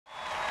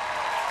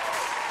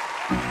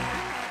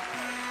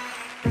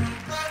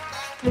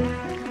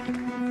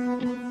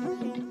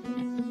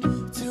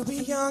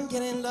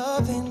getting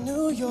love in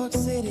New York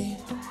City.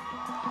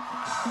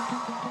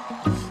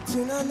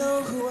 Do not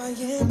know who I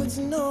am, but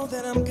to know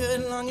that I'm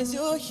good long as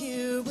you're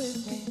here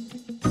with me.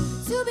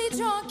 To be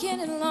drunk and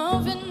in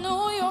love in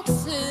New York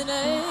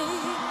City.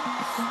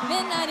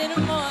 Midnight in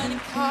the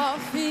morning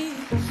coffee,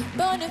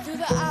 burning through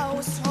the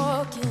hours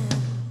talking.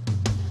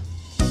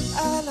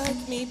 I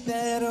like me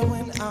better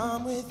when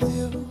I'm with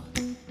you.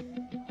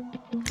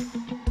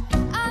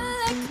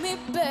 I like me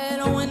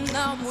better when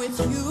I'm with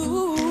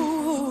you.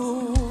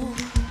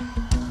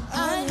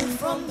 I knew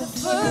from the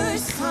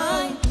first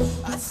time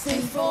I'd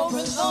stay for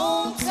a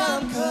long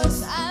time,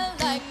 'cause I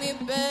like me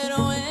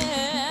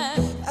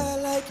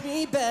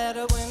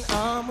better when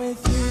I'm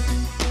with you.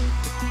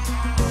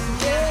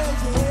 Yeah,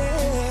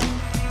 yeah.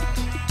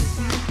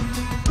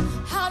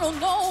 I don't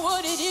know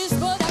what it is,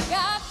 but I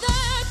got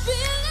that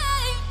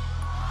feeling.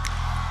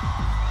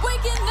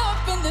 Waking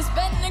up in this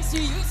bed next to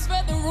you,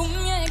 swear the room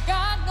ain't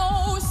got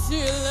no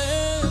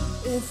ceiling.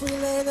 If we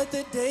let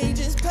the day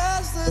just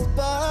pass us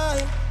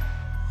by,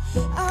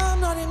 I'm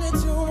not into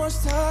too much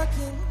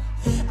talking.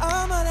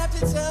 I might have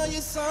to tell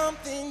you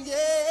something,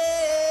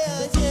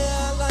 yeah,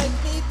 yeah. I like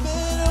me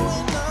better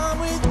when I'm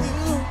with you.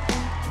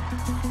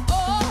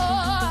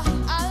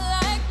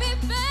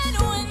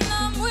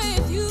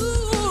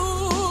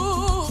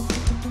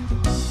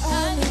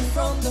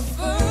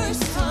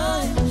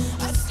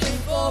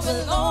 For a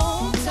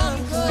long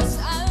time, 'cause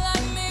I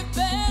like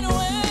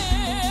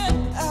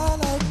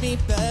me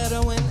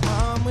better when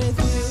I'm with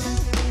you.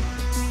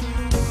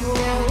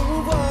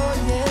 Whoa, whoa,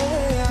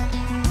 yeah.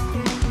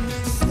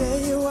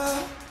 Stay a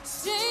while.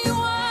 Stay a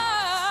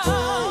while.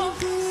 Right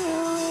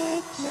here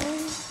with me.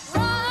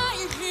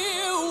 Right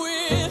here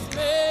with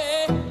me.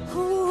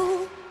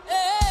 Ooh.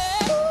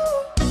 Hey. Ooh.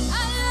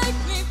 I like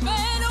me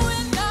better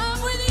when I'm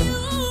with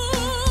you.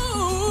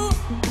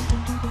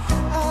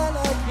 I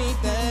like me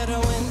better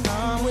when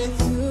I'm with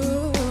you.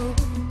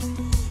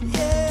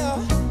 Yeah.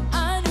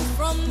 I knew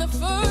from the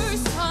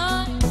first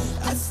time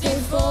I'd stay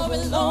for a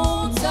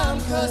long time,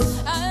 'cause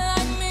I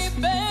like me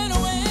better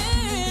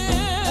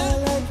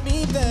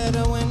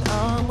when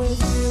I'm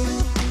with you.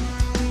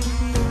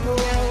 Whoa,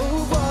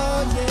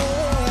 whoa,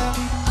 yeah.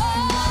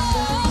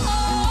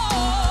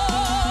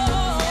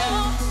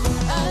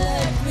 I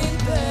like me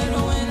better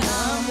when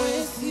I'm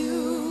with you.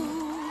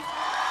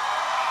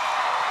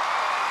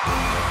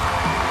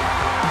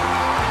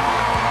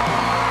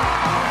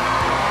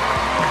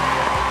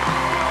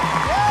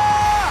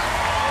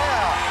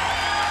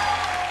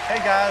 Hey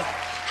guys.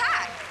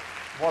 Hi.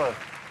 What a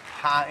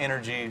high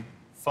energy,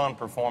 fun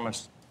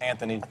performance,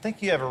 Anthony. I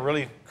think you have a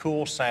really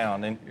cool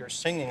sound and you're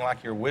singing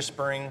like you're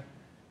whispering.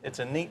 It's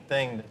a neat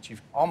thing that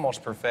you've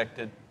almost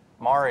perfected.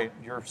 Mari,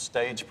 your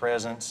stage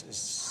presence is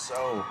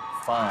so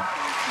fun.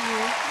 Thank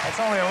you. That's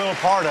only a little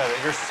part of it.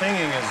 Your singing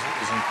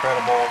is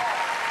incredible.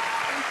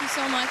 Thank you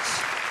so much.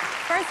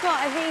 First of all,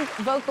 I think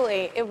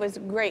vocally it was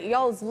great.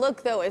 Y'all's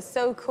look, though, is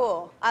so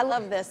cool. I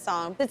love this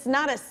song. It's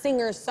not a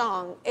singer's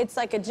song. It's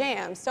like a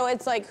jam. So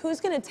it's like, who's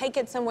going to take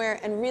it somewhere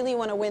and really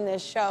want to win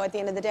this show at the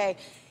end of the day?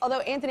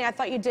 Although, Anthony, I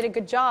thought you did a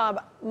good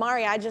job.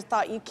 Mari, I just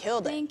thought you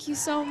killed it. Thank you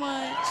so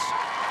much.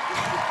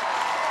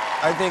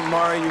 I think,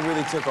 Mari, you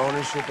really took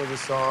ownership of the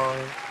song.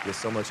 There's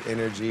so much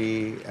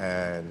energy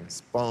and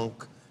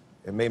spunk.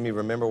 It made me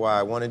remember why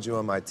I wanted you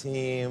on my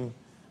team.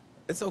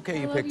 It's okay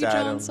you picked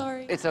Adam. John,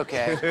 sorry. It's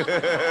okay.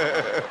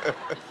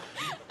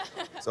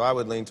 So I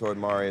would lean toward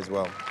Mari as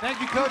well. Thank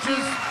you, coaches.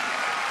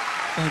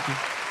 Thank you.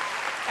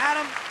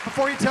 Adam,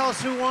 before you tell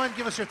us who won,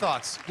 give us your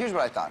thoughts. Here's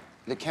what I thought.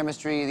 The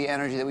chemistry, the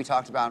energy that we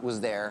talked about was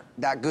there.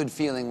 That good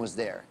feeling was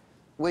there,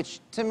 which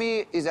to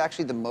me is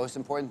actually the most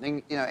important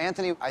thing. You know,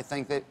 Anthony, I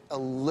think that a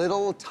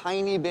little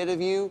tiny bit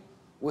of you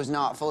was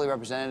not fully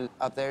represented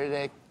up there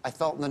today. I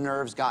felt the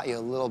nerves got you a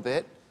little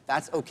bit.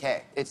 That's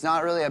okay. It's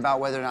not really about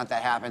whether or not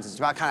that happens. It's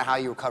about kind of how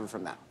you recover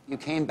from that. You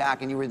came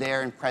back and you were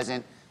there and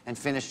present and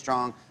finished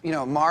strong. You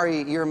know,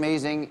 Mari, you're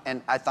amazing,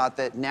 and I thought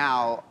that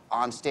now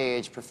on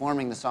stage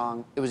performing the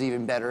song, it was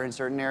even better in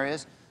certain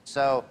areas.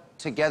 So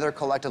together,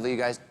 collectively, you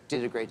guys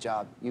did a great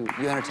job. You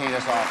entertained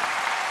us all.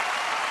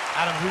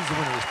 Adam, who's the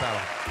winner of this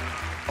battle?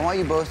 I want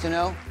you both to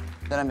know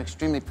that I'm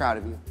extremely proud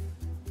of you.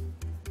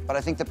 But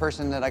I think the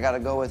person that I gotta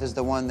go with is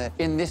the one that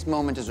in this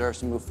moment deserves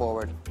to move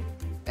forward.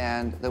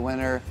 And the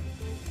winner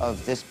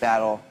of this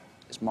battle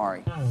is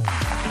Mari. Mari's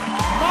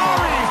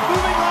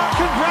moving on.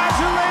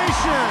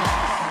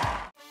 Congratulations.